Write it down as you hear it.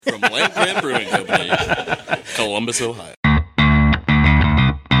from Land-Grant Brewing Company, Columbus, Ohio.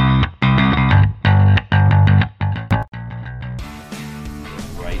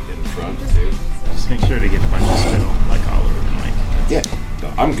 Right in front, too. Just make sure to get a bunch of spittle, like all over the mic. Yeah, no,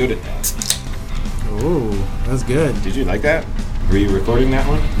 I'm good at that. Oh, that's good. Did you like that? Were you recording that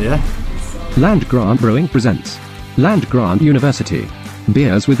one? Yeah. Land-Grant Brewing presents Land-Grant University.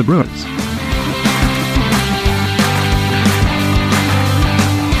 Beers with the Brewers.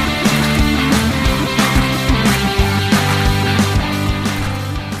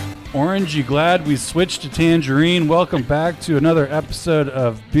 Orange, you glad we switched to Tangerine? Welcome back to another episode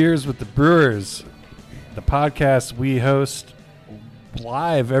of Beers with the Brewers, the podcast we host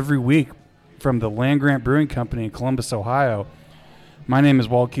live every week from the Land-Grant Brewing Company in Columbus, Ohio. My name is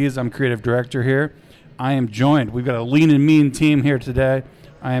Walt Keys. I'm creative director here. I am joined. We've got a lean and mean team here today.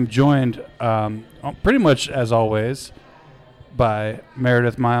 I am joined pretty much as always by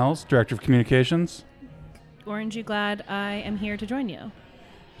Meredith Miles, Director of Communications. Orange, you glad I am here to join you?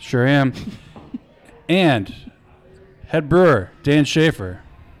 Sure am. And head brewer, Dan Schaefer.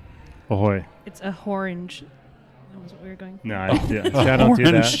 Ahoy. It's a orange. That was what we were going for. No, I don't do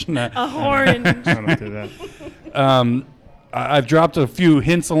that. No. A orange. I don't do that. I've dropped a few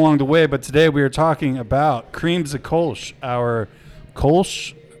hints along the way, but today we are talking about Creamsikölsch, our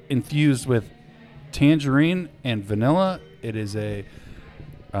Kölsch infused with tangerine and vanilla. It is a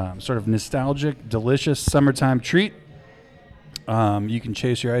sort of nostalgic, delicious summertime treat. You can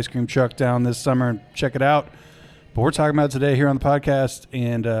chase your ice cream truck down this summer and check it out. But we're talking about it today here on the podcast,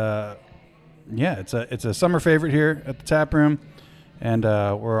 and it's a summer favorite here at the tap room, and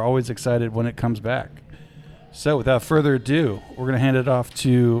we're always excited when it comes back. So without further ado, we're going to hand it off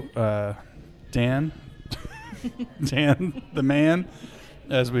to Dan, Dan the man,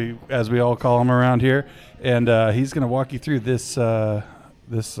 as we all call him around here, and he's going to walk you through this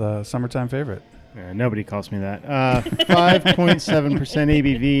summertime favorite. Nobody calls me that. 5.7%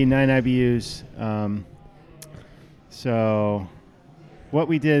 ABV, 9 IBUs. So what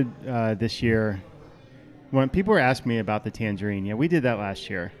we did this year, when people were asking me about the tangerine, we did that last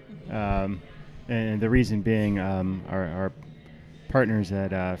year. And the reason being our partners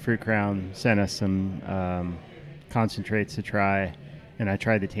at Fruit Crown sent us some concentrates to try, and I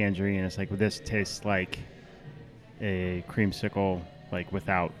tried the tangerine, and it's like, well, this tastes like a creamsicle, like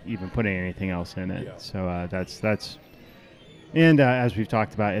without even putting anything else in it. Yeah. So that's and as we've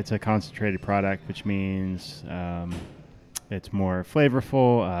talked about, it's a concentrated product, which means it's more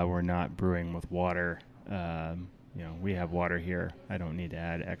flavorful. We're not brewing with water. We have water here. I don't need to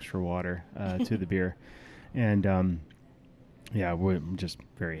add extra water to the beer. And we're just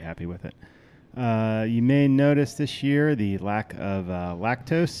very happy with it. You may notice this year the lack of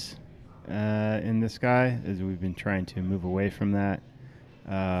lactose in this guy, as we've been trying to move away from that.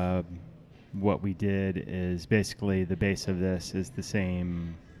 What we did is basically the base of this is the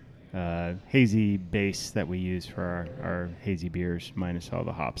same hazy base that we use for our hazy beers minus all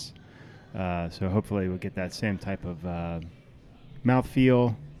the hops. So hopefully we'll get that same type of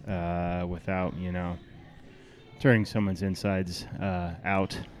mouthfeel without, turning someone's insides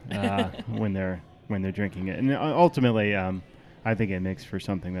out when they're drinking it. And ultimately, I think it makes for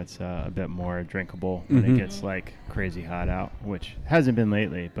something that's a bit more drinkable when it gets like crazy hot out, which hasn't been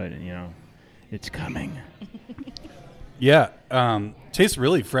lately, but it's coming. Yeah, tastes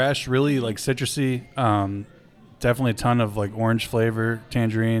really fresh, really like citrusy. Definitely a ton of like orange flavor,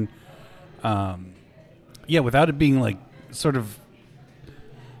 tangerine. Without it being like sort of,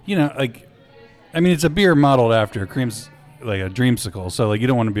 it's a beer modeled after like a dreamsicle. So like you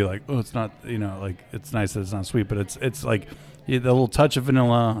don't want to be like, oh, it's not, like it's nice that it's not sweet, but it's like the little touch of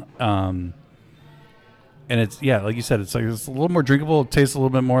vanilla. And it's, like you said, it's like it's a little more drinkable. It tastes a little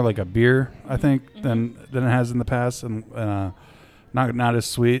bit more like a beer, I think, than it has in the past, and not as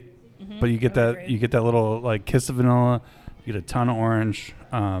sweet. But you get that little like kiss of vanilla. You get a ton of orange.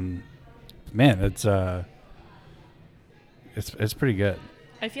 It's pretty good.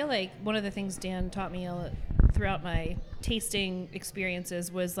 I feel like one of the things Dan taught me throughout my tasting experiences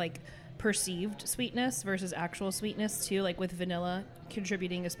was like perceived sweetness versus actual sweetness too, like with vanilla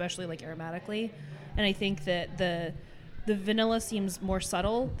contributing, especially like aromatically. And I think that the vanilla seems more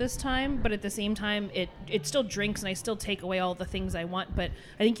subtle this time, but at the same time, it still drinks, and I still take away all the things I want. But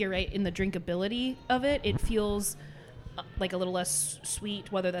I think you're right in the drinkability of it. It feels like a little less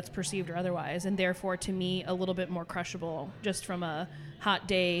sweet, whether that's perceived or otherwise, and therefore to me a little bit more crushable just from a hot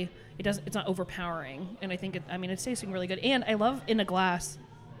day. It's not overpowering, and I think it's tasting really good. And I love in a glass,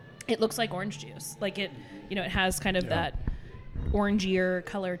 it looks like orange juice. Like it has kind of that orangier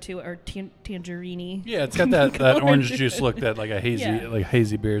color to it, or tangerine. Yeah, it's got that orange juice look that like a hazy Yeah. like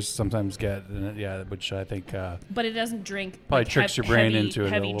hazy beers sometimes get, and which I think But it doesn't drink probably like, tricks your brain heavy, into it a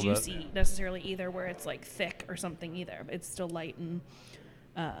heavy little bit. juicy necessarily either, where it's like thick or something either. It's still light and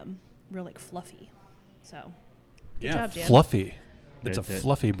real like fluffy. So good job, Dan. fluffy. It's a Good.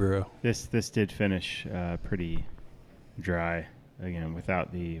 fluffy brew. This did finish pretty dry. Again, with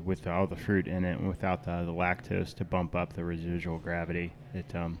all the fruit in it, and without the lactose to bump up the residual gravity,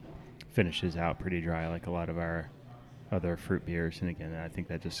 it finishes out pretty dry, like a lot of our other fruit beers. And again, I think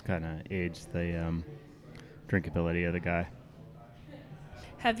that just kind of aids the drinkability of the guy.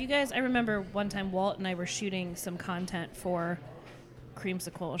 Have you guys? I remember one time Walt and I were shooting some content for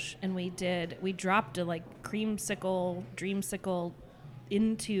Creamsikölsch, and we dropped a like creamsicle, dreamsicle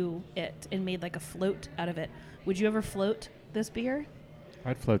into it and made like a float out of it. Would you ever float this beer?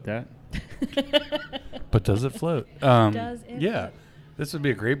 I'd float that. But does it float? Does it Yeah. float? This would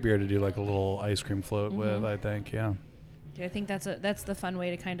be a great beer to do like a little ice cream float with, I think. Yeah. I think that's the fun way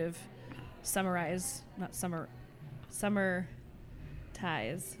to kind of summarize, not summer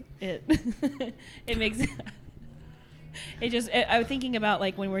ties it. It makes I'm thinking about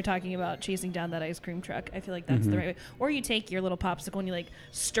like when we're talking about chasing down that ice cream truck. I feel like that's the right way. Or you take your little popsicle and you like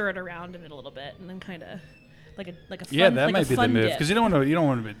stir it around in it a little bit, and then kind of like a fun, Yeah, that like might a be the fun move dip. because you don't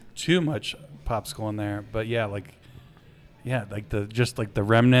want to put too much popsicle in there. But like the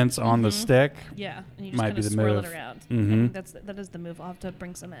remnants on the stick. Yeah, and you just might kind be of the swirl move. it around. Mhm. I think that is the move. I'll have to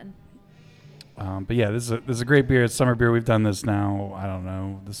bring some in. But yeah, this is a great beer. It's summer beer. We've done this now. I don't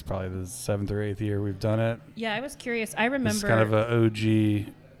know. This is probably the 7th or 8th year we've done it. Yeah, I was curious. I remember This is kind of a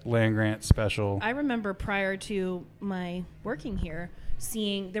OG Land-Grant special. I remember prior to my working here,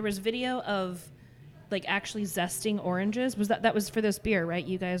 seeing there was video of like actually zesting oranges. Was that was for this beer, right?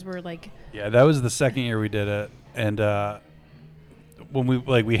 You guys were like, Yeah, that was the 2nd year we did it, and when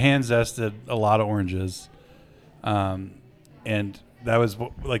we hand zested a lot of oranges, and that was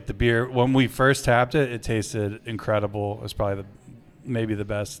like the beer when we first tapped it. It tasted incredible. It was probably maybe the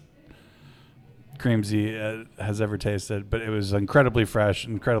best Creamsy has ever tasted, but it was incredibly fresh,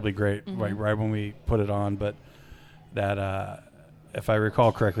 incredibly great right when we put it on. But that, if I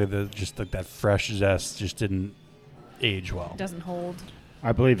recall correctly, that fresh zest just didn't age well. doesn't hold.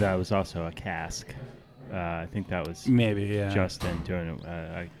 I believe that was also a cask. I think that was Maybe, yeah. Justin doing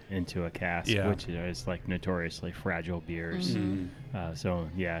it into a cask, Yeah. which is like notoriously fragile beers. So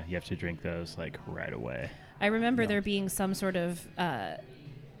yeah, you have to drink those like right away. I remember there being some sort of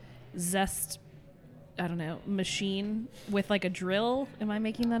zest, I don't know, machine with like a drill. Am I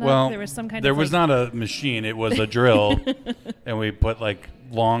making that Well, up? There was some kind there of was like, not a machine. It was a drill, and we put like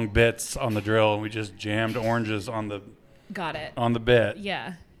long bits on the drill, and we just jammed oranges on the got it. bit.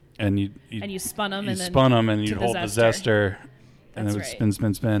 Yeah. And you spun them, you and then spun them, and to you'd the hold the zester. zester, and That's it would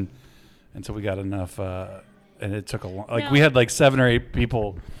right. spin, until we got enough. And it took a long. Like Now- we had like 7 or 8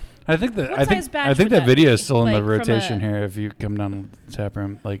 people. I think What size batch I think would that that video is be? still in the Like, from rotation a- here. If you come down the tap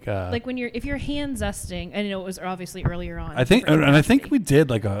room, like if you're hand zesting, I know it was obviously earlier on. I think, for and I think capacity. we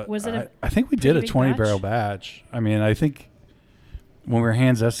did like a. Was it I think we did a pretty big 20 batch? barrel batch. I mean, I think when we were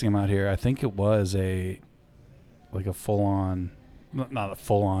hand zesting them out here, I think it was a full on, not a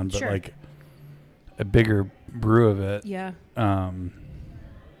full on, but Sure. like a bigger brew of it. Yeah. And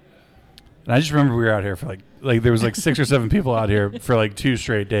I just remember we were out here for like there was like 6 or 7 people out here for like 2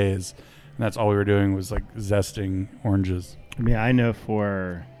 straight days, and that's all we were doing was like zesting oranges. I mean, I know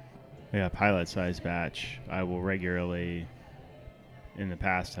for pilot size batch, I will regularly, in the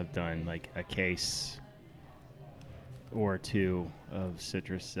past, have done like a case or 2 of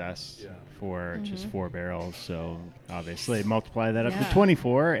citrus zest for just 4 barrels. So obviously multiply that up Yeah. to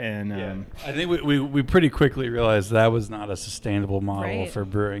 24, and I think we pretty quickly realized that was not a sustainable model Right. for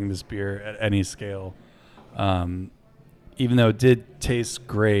brewing this beer at any scale. Even though it did taste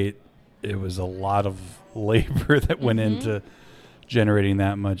great, it was a lot of labor that went into generating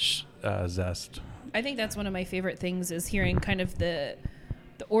that much zest. I think that's one of my favorite things is hearing kind of the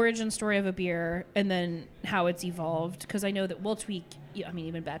origin story of a beer and then how it's evolved, because I know that we'll tweak, I mean,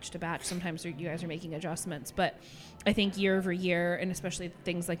 even batch to batch, sometimes you guys are making adjustments, but I think year over year, and especially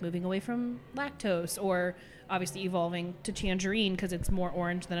things like moving away from lactose or obviously evolving to tangerine because it's more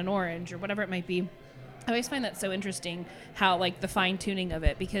orange than an orange or whatever it might be. I always find that so interesting how like the fine tuning of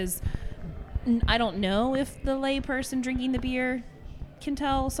it, because I don't know if the lay person drinking the beer can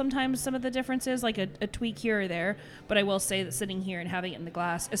tell sometimes some of the differences, like a tweak here or there. But I will say that sitting here and having it in the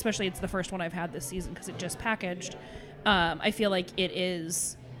glass, especially it's the first one I've had this season because it just packaged, I feel like it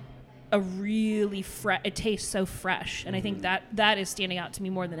is a really it tastes so fresh, and I think that is standing out to me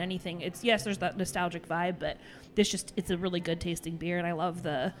more than anything. It's yes, there's that nostalgic vibe, but it's a really good tasting beer, and I love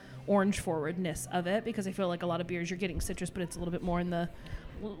the orange forwardness of it because I feel like a lot of beers you're getting citrus, but it's a little bit more in the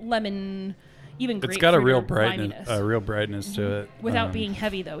lemon, even grapefruit. It's got a real liminess. brightness to it without being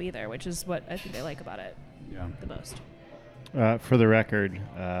heavy though either, which is what I think I like about it the most. For the record,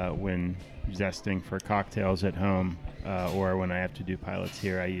 when zesting for cocktails at home or when I have to do pilots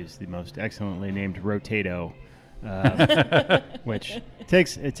here, I use the most excellently named Rotato, which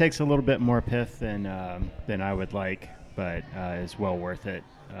takes a little bit more pith than I would like, but is well worth it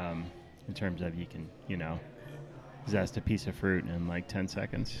in terms of you can zest a piece of fruit in like 10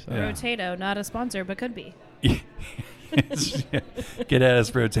 seconds. So. Rotato, not a sponsor, but could be. Get at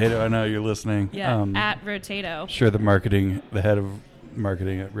us, Rotato. I know you're listening. Yeah, at Rotato. Sure, the head of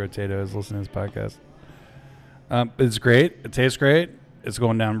marketing at Rotato is listening to this podcast. It's great. It tastes great. It's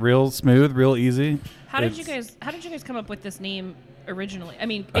going down real smooth, real easy. How did you guys come up with this name originally? I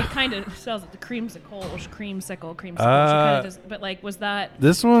mean, it kind of sells it the creamsicle. But like, was that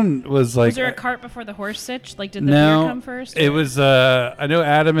this one was like? Was there a cart before the horse sitch? Like, did the no, beer come first? It was. I know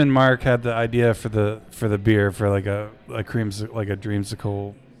Adam and Mark had the idea for the beer for like a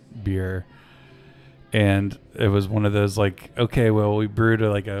dreamsicle beer, and it was one of those like, okay, well, we brewed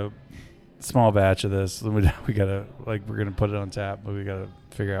a small batch of this, and we gotta we're gonna put it on tap, but we gotta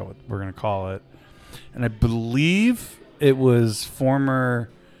figure out what we're gonna call it, and I believe it was former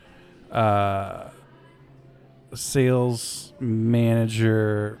sales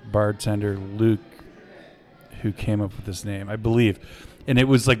manager, bartender Luke who came up with this name, I believe. And it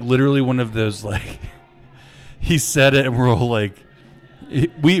was like literally one of those like he said it and we're all like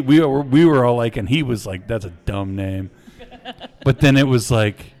we were all like, and he was like, that's a dumb name. But then it was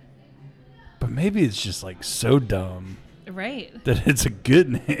like, but maybe it's just like so dumb. Right. That it's a good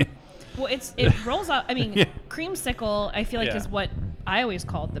name. Well, it rolls out. I mean, creamsicle, I feel like is what I always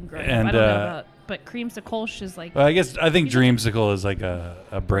called them growing up. I don't know about, but creamsikölsch is like. Well, I think Dreamsicle is like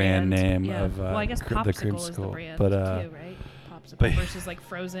a brand name of. Well, I guess the Popsicle creamsicle is the brand but, too, right? Popsicle versus like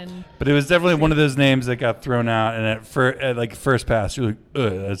frozen. But it was definitely one of those names that got thrown out, and at first pass, you're like,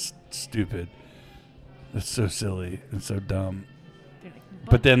 ugh, that's stupid. That's so silly and so dumb.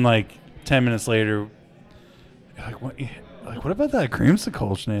 But then, like 10 minutes later, you're like, what? Like, what about that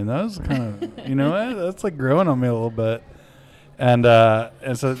creamsikölsch name? That was kind of, that's like growing on me a little bit. And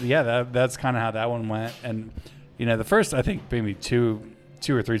so, yeah, that's kind of how that one went. And, the first, I think maybe two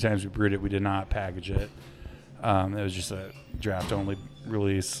or three times we brewed it, we did not package it. It was just a draft-only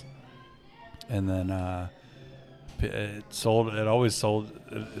release. And then it always sold.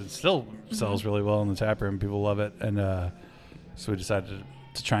 It still sells really well in the tap room. People love it. And so we decided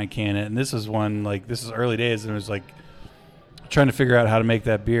to try and can it. And this is one, like, this is early days, and it was like, trying to figure out how to make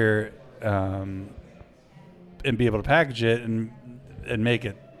that beer and be able to package it and make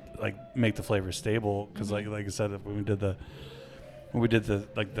it make the flavor stable, because like I said, when we did the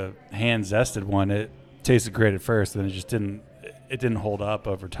hand zested one, it tasted great at first, and it didn't hold up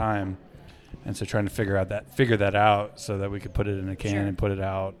over time, and so trying to figure that out so that we could put it in a can and put it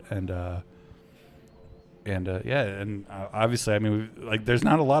out, and obviously, I mean, there's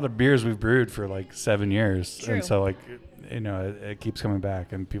not a lot of beers we've brewed for like 7 years. True. And so it keeps coming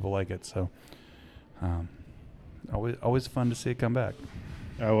back and people like it. So always fun to see it come back.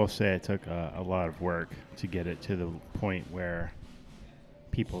 I will say it took a lot of work to get it to the point where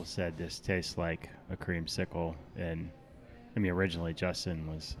people said this tastes like a creamsicle. And I mean, originally Justin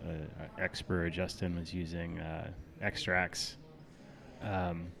was ex-brewer. Justin was using extracts.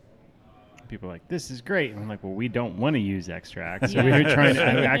 People are like, this is great. And I'm like, well, we don't want to use extracts. So we were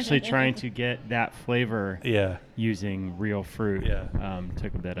actually trying to get that flavor using real fruit.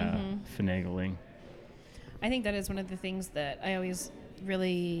 Took a bit of finagling. I think that is one of the things that I always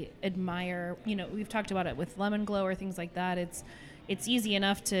really admire. We've talked about it with Lemon Glow or things like that. It's easy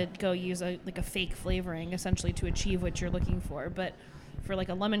enough to go use a fake flavoring essentially to achieve what you're looking for. But for like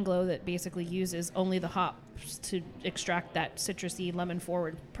a Lemon Glow that basically uses only the hops to extract that citrusy lemon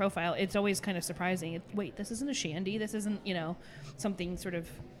forward profile, it's always kind of surprising. Wait, this isn't a shandy. This isn't, something sort of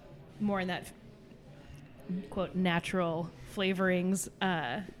more in that quote natural flavorings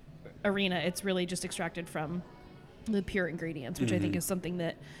arena. It's really just extracted from the pure ingredients, which I think is something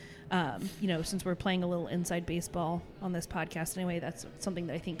that, since we're playing a little inside baseball on this podcast anyway, that's something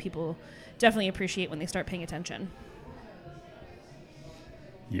that I think people definitely appreciate when they start paying attention.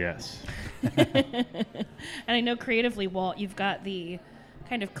 Yes. And I know creatively, Walt, you've got the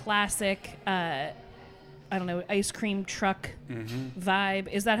kind of classic I don't know, ice cream truck vibe.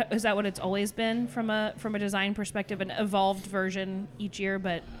 Is that what it's always been from a design perspective, an evolved version each year?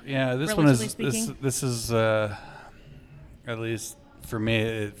 But yeah, this one is this is at least for me,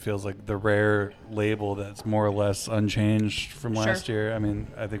 it feels like the rare label that's more or less unchanged from last year. I mean,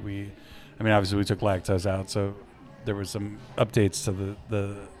 obviously we took lactose out, so there was some updates to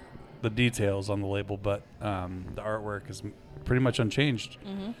the details on the label, but the artwork is pretty much unchanged.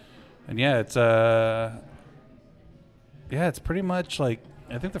 And it's pretty much like,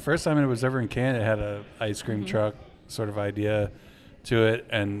 I think the first time it was ever in can, it had a ice cream truck sort of idea to it,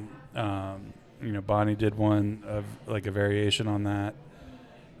 and Bonnie did one of like a variation on that,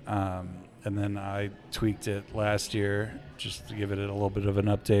 and then I tweaked it last year just to give it a little bit of an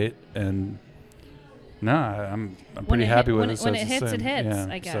update. And I'm pretty happy with it. When it hits, it hits. Yeah,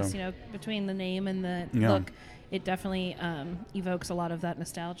 I guess between the name and the look, it definitely evokes a lot of that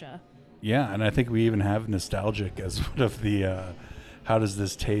nostalgia. Yeah, and I think we even have nostalgic as one of the how does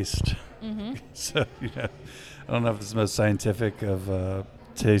this taste? So I don't know if it's the most scientific of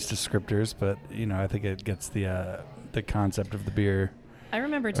taste descriptors, but I think it gets the concept of the beer. I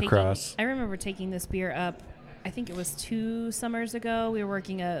remember across. taking this beer up. I think it was 2 summers ago. We were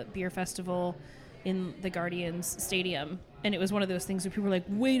working a beer festival in the Guardians Stadium, and it was one of those things where people were like,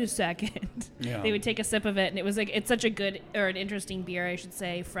 "Wait a second!" Yeah. They would take a sip of it, and it was like, it's such a good, or an interesting beer, I should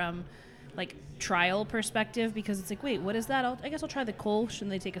say, from like trial perspective, because it's like, wait, what is that? I guess I'll try the Kölsch,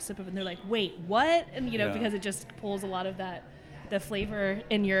 and they take a sip of it, and they're like, wait, what? And because it just pulls a lot of the flavor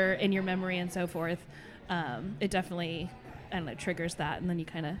in your memory and so forth. It definitely, I don't know, triggers that, and then you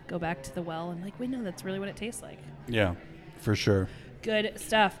kind of go back to the well and like, wait, no, that's really what it tastes like. Yeah, for sure. Good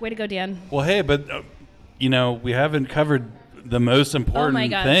stuff. Way to go, Dan. Well, hey, but we haven't covered the most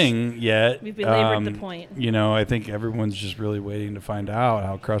important thing yet. We've belabored the point. I think everyone's just really waiting to find out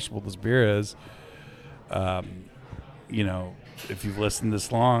how crushable this beer is. If you've listened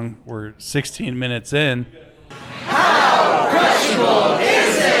this long, we're 16 minutes in. How crushable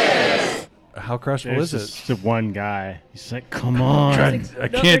is it? How crushable is it? Just the one guy. He's like, come on. I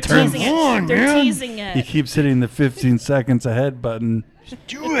can't turn on, They're teasing it. He keeps hitting the 15 seconds ahead button. Just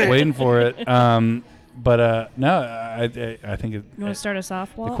do it. Waiting for it. No, I think it. You want to start us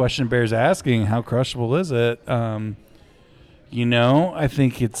off, Walt? The question bears asking, how crushable is it? I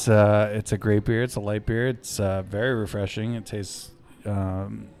think it's a great beer. It's a light beer. It's very refreshing. It tastes,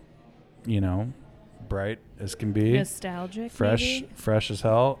 bright as can be. Nostalgic, fresh, maybe? Fresh as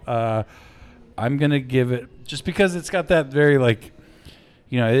hell. I'm gonna give it, just because it's got that very it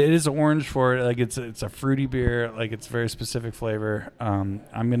is orange for it. Like it's a fruity beer. Like it's very specific flavor. I'm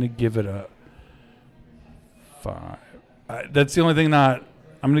gonna give it a 5. That's the only thing I'm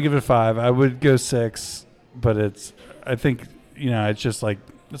gonna give it a 5. I would go 6, but I think it's just like,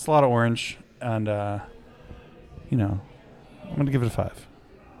 it's a lot of orange, and I'm gonna give it a 5.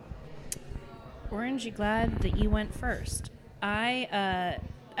 Orange, you glad that you went first?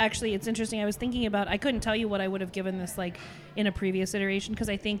 Actually, it's interesting. I was thinking about, I couldn't tell you what I would have given this like in a previous iteration, because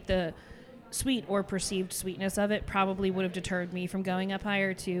I think the sweet or perceived sweetness of it probably would have deterred me from going up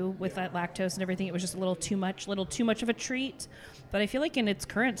higher too, with that lactose and everything. It was just a little too much of a treat. But I feel like in its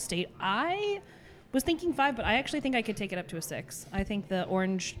current state, I was thinking 5, but I actually think I could take it up to a 6. I think the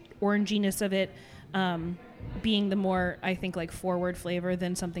oranginess of it being the more, I think, like forward flavor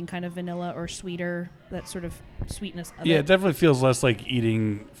than something kind of vanilla or sweeter, that sort of sweetness of it. Yeah, it definitely feels less like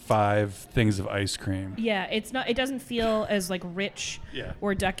eating 5 things of ice cream. Yeah, it doesn't feel as like rich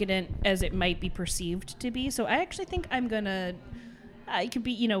or decadent as it might be perceived to be. So I actually think I'm gonna, it could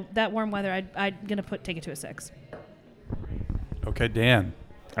be, that warm weather, I'm gonna take it to a 6. Okay, Dan.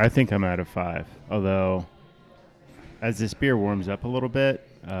 I think I'm at a 5. Although, as this beer warms up a little bit,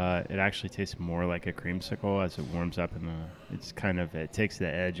 it actually tastes more like a creamsicle as it warms up, it takes the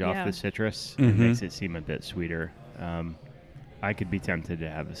edge off the citrus and makes it seem a bit sweeter. I could be tempted to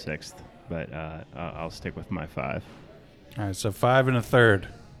have a 6th, but I'll stick with my 5. All right, so 5 1/3.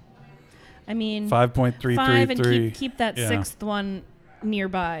 I mean, 5.333. 5, and keep that 6th one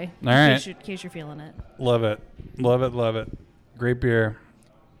nearby. All right. In case you're feeling it. Love it. Love it. Love it. Great beer.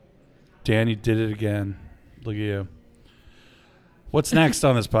 Dan, you did it again. Look at you. What's next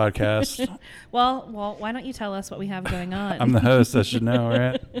on this podcast? Well, why don't you tell us what we have going on? I'm the host. I should know,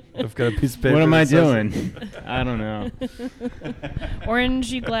 right? I've got a piece of paper. What am I doing? I don't know.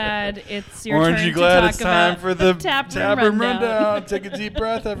 Orange, you glad it's your Orange, turn you glad to talk it's time about for the tap room rundown. Take a deep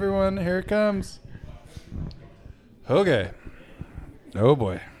breath, everyone. Here it comes. Okay. Oh,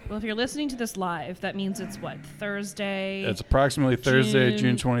 boy. Well, if you're listening to this live, that means it's what, Thursday? It's approximately Thursday,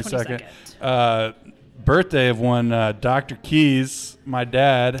 June 22nd. birthday of one Dr. Keys, my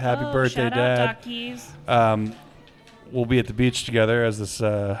dad. Happy birthday, shout Dad. out Doc Keys. We'll be at the beach together as this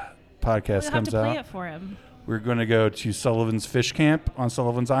podcast We'll have comes to play out. it for him. We're going to go to Sullivan's Fish Camp on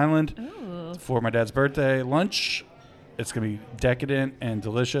Sullivan's Island for my dad's birthday lunch. It's going to be decadent and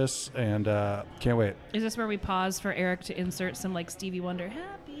delicious, and can't wait. Is this where we pause for Eric to insert some like Stevie Wonder,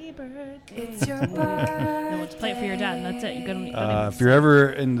 happy birthday? It's your birthday. No, let's play it for your dad, and that's it. You go If you're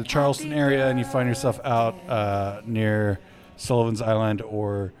ever in the Charleston area and you find yourself out near Sullivan's Island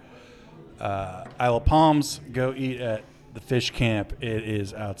or Isle of Palms, go eat at the Fish Camp. It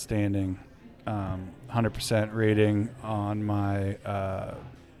is outstanding. 100% rating on my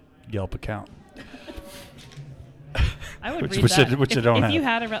Yelp account. I would which read that. I don't have. If you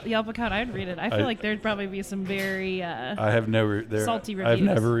had a Yelp account, I'd read it. I feel like there'd probably be some very I have no salty reviews. I've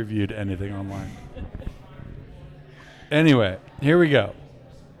never reviewed anything online. Anyway, here we go.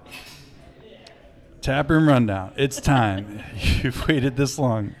 Taproom rundown. It's time. You've waited this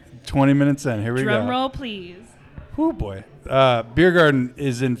long. 20 minutes in. Here we go. Drum roll, please. Oh boy. Beer garden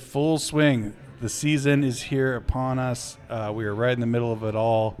is in full swing. The season is here upon us. We are right in the middle of it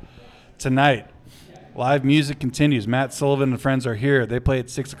all. Tonight, live music continues. Matt Sullivan and friends are here. They play at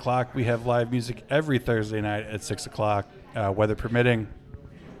 6 o'clock. We have live music every Thursday night at 6 o'clock, weather permitting.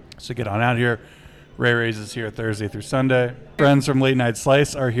 So get on out here. Ray Ray's is here Thursday through Sunday. Friends from Late Night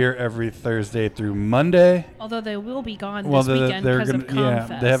Slice are here every Thursday through Monday. Although they will be gone this weekend because of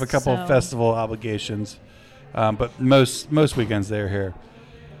ComFest. They have a couple of festival obligations, but most weekends they're here.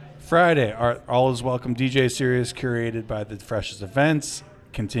 Friday, our All Is Welcome DJ series curated by the Freshest Events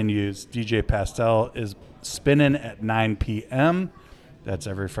continues. DJ Pastel is spinning at 9 p.m. That's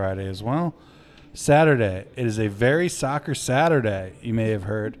every Friday as well. Saturday, it is a very soccer Saturday, you may have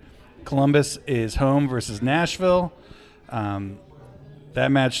heard. Columbus is home versus Nashville. That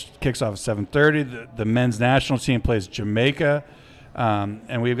match kicks off at 7:30. The men's national team plays Jamaica.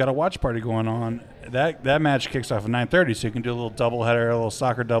 And we've got a watch party going on. That match kicks off at 9:30, so you can do a little doubleheader, a little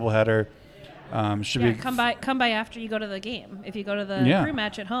soccer doubleheader. Come by after you go to the game. If you go to the crew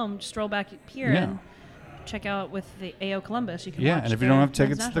match at home, stroll back here and check out with the AO Columbus. You can watch and if you don't have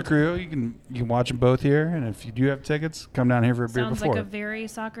tickets to the crew, you can watch them both here. And if you do have tickets, come down here for a beer before. Sounds like a very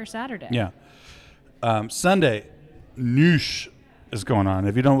soccer Saturday. Yeah. Sunday, Noosh is going on.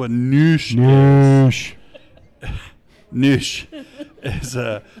 If you don't know what Noosh is, Noosh is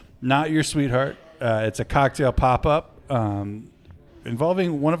Not Your Sweetheart. It's a cocktail pop-up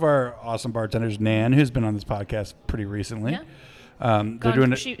involving one of our awesome bartenders, Nan, who's been on this podcast pretty recently. Yeah. They're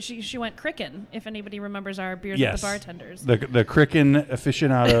doing she went crickin', if anybody remembers our Beers with the Bartenders. The crickin'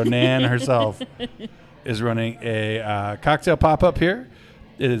 aficionado, Nan herself, is running a cocktail pop-up here.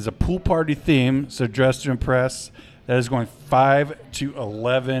 It is a pool party theme, so dress to impress. That is going 5 to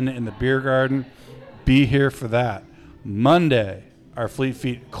 11 in the beer garden. Be here for that. Monday, our Fleet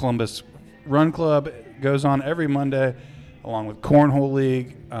Feet Columbus Run Club goes on every Monday, along with Cornhole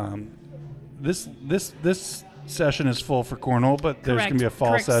League. This session is full for cornhole, but there's going to be a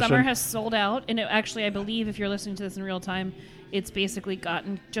fall session. Summer has sold out, and I believe if you're listening to this in real time, it's basically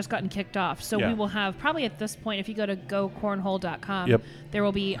just gotten kicked off. So we will have, probably at this point, if you go to gocornhole.com, there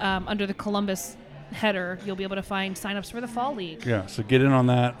will be, under the Columbus header, you'll be able to find signups for the fall league. Yeah, so get in on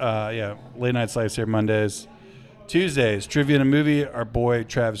that. Late Night Slice here Mondays. Tuesdays, Trivia and a Movie. Our boy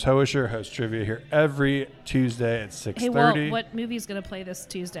Travis Hoisher hosts trivia here every Tuesday at 6:30. Hey, well, what movie is going to play this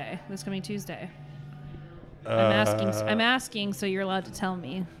coming Tuesday? I'm asking, so you're allowed to tell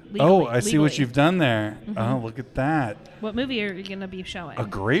me. I see what you've done there. Mm-hmm. Oh, look at that. What movie are you going to be showing? A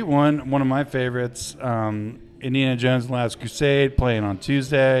great one. One of my favorites, Indiana Jones and the Last Crusade, playing on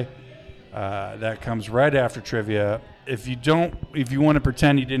Tuesday. That comes right after trivia. If you want to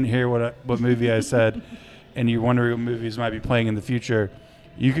pretend you didn't hear what movie I said, and you wonder what movies might be playing in the future,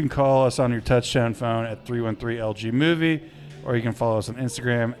 you can call us on your touchtone phone at 313-LG-MOVIE, or you can follow us on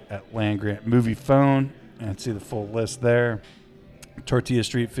Instagram at Land-Grant Movie Phone and see the full list there. Tortilla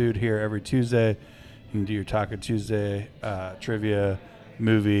Street Food here every Tuesday. You can do your Taco Tuesday trivia,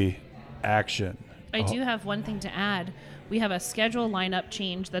 movie, action. I do have one thing to add. We have a schedule lineup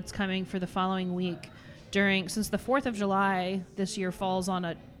change that's coming for the following week. Since the 4th of July this year falls on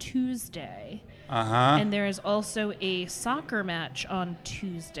a Tuesday, and there is also a soccer match on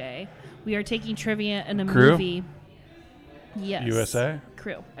Tuesday. We are taking trivia and a movie. Yes. USA?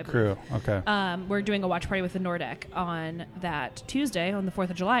 Crew. Crew, okay. We're doing a watch party with the Nordic on that Tuesday, on the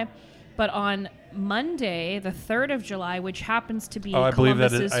 4th of July. But on Monday, the 3rd of July, which happens to be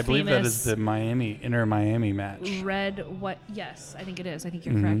Columbus's I believe that is the Inter Miami match. Yes, I think it is. I think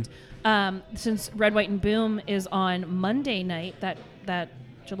you're correct. Since Red, White, and Boom is on Monday night, that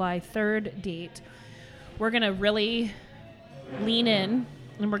July 3rd date, we're going to really lean in,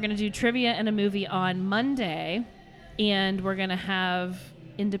 and we're going to do trivia and a movie on Monday, and we're going to have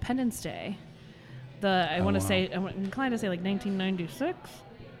Independence Day. I'm inclined to say like 1996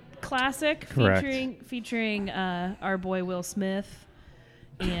 classic. Correct. featuring our boy Will Smith.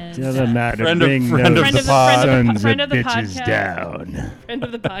 And Doesn't matter. Friend of Bring the those pod. sons friend of the bitches podcast. down. Friend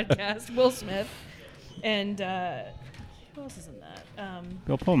of the podcast, Will Smith. And who else is in that?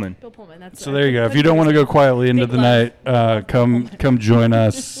 Bill Pullman. Bill Pullman. That's So there you go. If you don't want to go quietly into the night, come join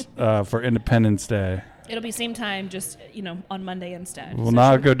us for Independence Day. It'll be same time, just on Monday instead. We will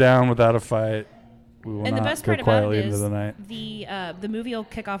not go down without a fight. We will And the not best go part about quietly it into is the night. the movie will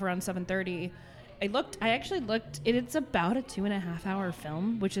kick off around 7:30. I actually looked. It's about a 2.5 hour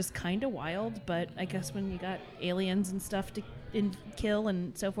film, which is kind of wild. But I guess when you got aliens and stuff to kill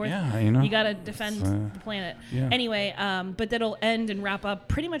and so forth, you got to defend the planet. Yeah. Anyway, but that'll end and wrap up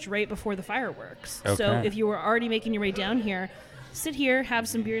pretty much right before the fireworks. Okay. So if you were already making your way down here, sit here, have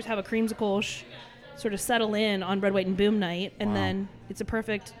some beers, have a Creamsikölsch, sort of settle in on Red, White, and Boom night, and then it's a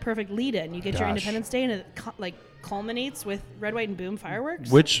perfect lead-in. You get your Independence Day, and it culminates with Red, White, and Boom fireworks.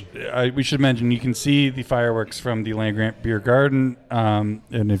 Which we should mention, you can see the fireworks from the Land-Grant Beer Garden, and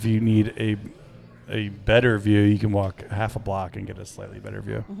if you need a better view, you can walk half a block and get a slightly better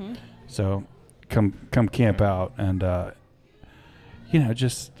view. Mm-hmm. So come camp out and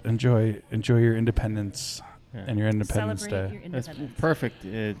just enjoy your independence and your Independence Celebrate Day. your That's independence.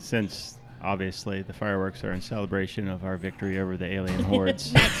 perfect since obviously the fireworks are in celebration of our victory over the alien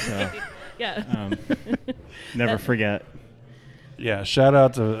hordes. So Yeah. never forget. Yeah, shout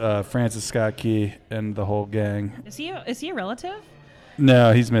out to Francis Scott Key and the whole gang. Is he a relative?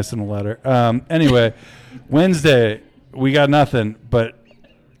 No, he's missing a letter. Anyway, Wednesday we got nothing, but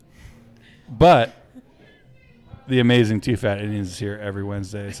the amazing Two Fat Indians is here every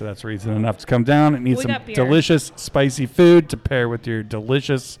Wednesday, so that's reason enough to come down and eat We some got beer. delicious, spicy food to pair with your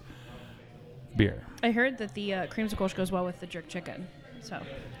delicious beer. I heard that the Creamsikölsch goes well with the jerk chicken. So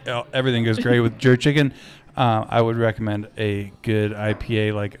Everything goes great with jerk chicken. I would recommend a good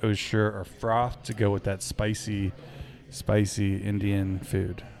IPA like Osher or Froth to go with that spicy Indian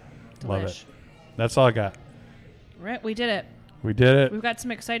food. Love delish. it. That's all I got. Right, we did it. We did it. We've got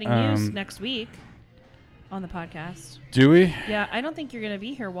some exciting news next week on the podcast. Do we? Yeah, I don't think you're going to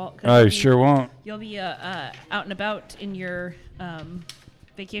be here, Walt. 'cause I sure won't. You'll be out and about in your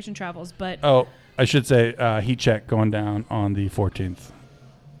vacation travels, but Oh, I should say heat check going down on the 14th,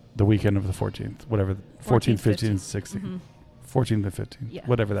 the weekend of the 14th, whatever, 14th, 15th, 16th, 14th and 15th, yeah,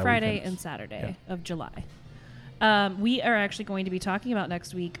 whatever that Friday weekend is. and Saturday Yeah. of July. We are actually going to be talking about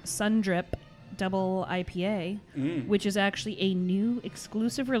next week Sundrip Double IPA, which is actually a new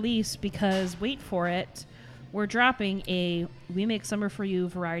exclusive release because, wait for it, we're dropping a We Make Summer For You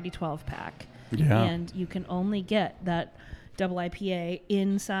Variety 12 pack. Yeah. And you can only get that double IPA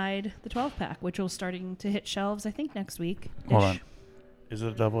inside the 12 pack, which will starting to hit shelves, I think, next week. Hold on. Is it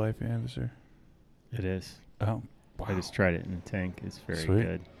a double IPA this year? It is. Oh, wow. I just tried it in the tank. It's very Sweet.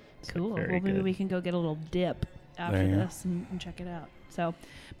 good. It's Cool. very Well, maybe good. we can go get a little dip after There you go. this and check it out. So,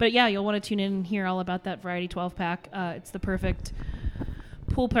 but yeah, you'll want to tune in and hear all about that Variety 12 pack. It's the perfect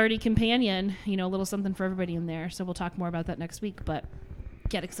pool party companion, a little something for everybody in there. So we'll talk more about that next week, but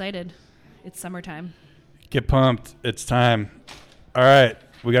get excited. It's summertime. Get pumped. It's time. All right.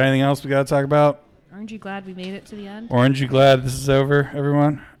 We got anything else we got to talk about? Aren't you glad we made it to the end? Orange, you glad this is over,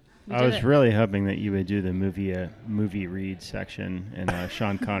 everyone? We I did was it. really hoping that you would do the movie read section in a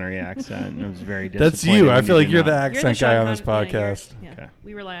Sean Connery accent. And I was very disappointed. That's you. I when feel like did you're the not. You're the accent guy Sean on this Connery- yeah, you're- podcast. Yeah, Okay.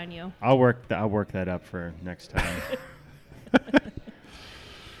 we rely on you. I'll work that up for next time.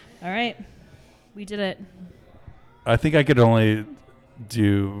 All right. We did it. I think I could only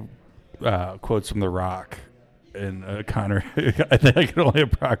do quotes from The Rock in Connery. I think I could only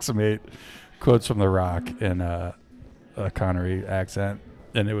approximate quotes from The Rock in a Connery accent,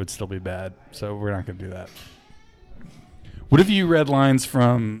 and it would still be bad. So we're not going to do that. What if you read lines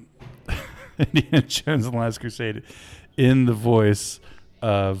from Indiana Jones and the Last Crusade in the voice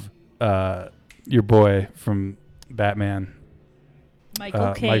of your boy from Batman,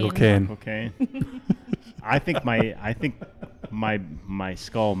 Michael Caine. Michael Caine? Okay. I think my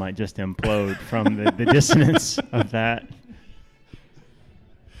skull might just implode from the dissonance of that.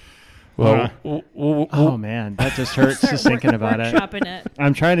 Well, Oh man, that just hurts just thinking about it. Workshopping it.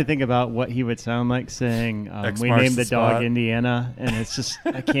 I'm trying to think about what he would sound like saying, X we marks named the the dog spot. Indiana, and it's just,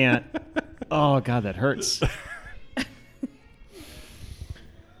 I can't. Oh God, that hurts.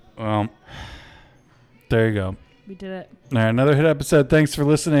 well, there you go. We did it. All right, another hit episode. Thanks for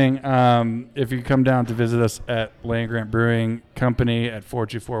listening. If you come down to visit us at Land-Grant Brewing Company at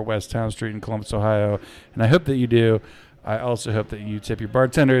 424 West Town Street in Columbus, Ohio, and I hope that you do. I also hope that you tip your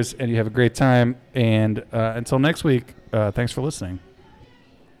bartenders and you have a great time. And until next week, thanks for listening.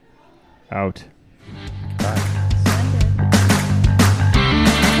 Out.